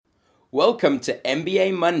Welcome to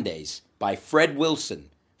MBA Mondays by Fred Wilson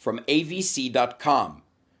from avc.com.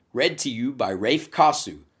 Read to you by Rafe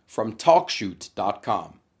Kasu from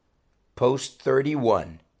talkshoot.com. Post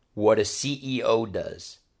 31. What a CEO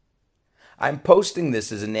does. I'm posting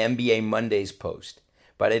this as an MBA Mondays post,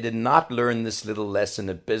 but I did not learn this little lesson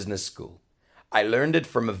at business school. I learned it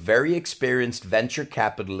from a very experienced venture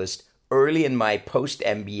capitalist early in my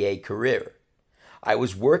post-MBA career. I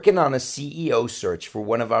was working on a CEO search for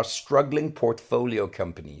one of our struggling portfolio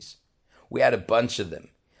companies. We had a bunch of them.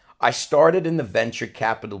 I started in the venture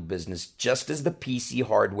capital business just as the PC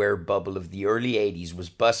hardware bubble of the early 80s was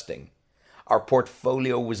busting. Our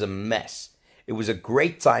portfolio was a mess. It was a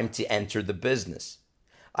great time to enter the business.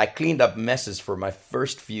 I cleaned up messes for my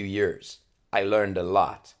first few years. I learned a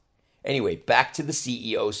lot. Anyway, back to the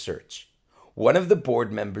CEO search. One of the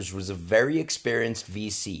board members was a very experienced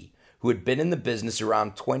VC who had been in the business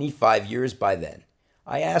around 25 years by then.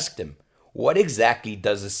 I asked him, "What exactly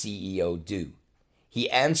does a CEO do?" He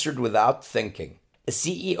answered without thinking. A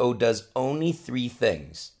CEO does only 3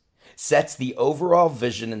 things. Sets the overall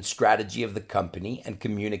vision and strategy of the company and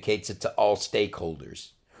communicates it to all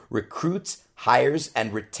stakeholders. Recruits, hires,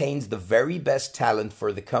 and retains the very best talent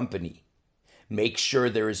for the company. Makes sure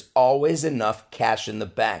there is always enough cash in the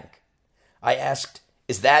bank. I asked,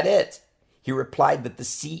 "Is that it?" He replied that the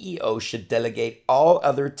CEO should delegate all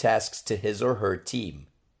other tasks to his or her team.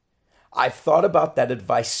 I've thought about that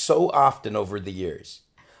advice so often over the years.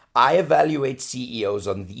 I evaluate CEOs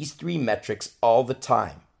on these 3 metrics all the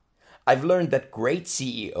time. I've learned that great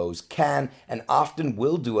CEOs can and often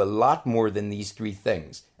will do a lot more than these 3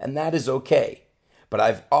 things, and that is okay. But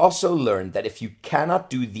I've also learned that if you cannot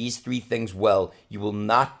do these 3 things well, you will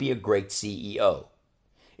not be a great CEO.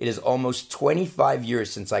 It is almost 25 years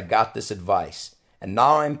since I got this advice, and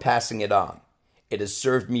now I'm passing it on. It has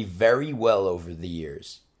served me very well over the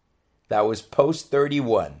years. That was Post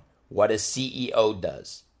 31, What a CEO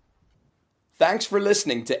Does. Thanks for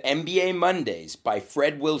listening to MBA Mondays by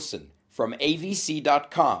Fred Wilson from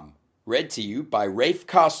avc.com. Read to you by Rafe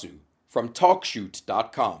Kasu from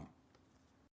talkshoot.com.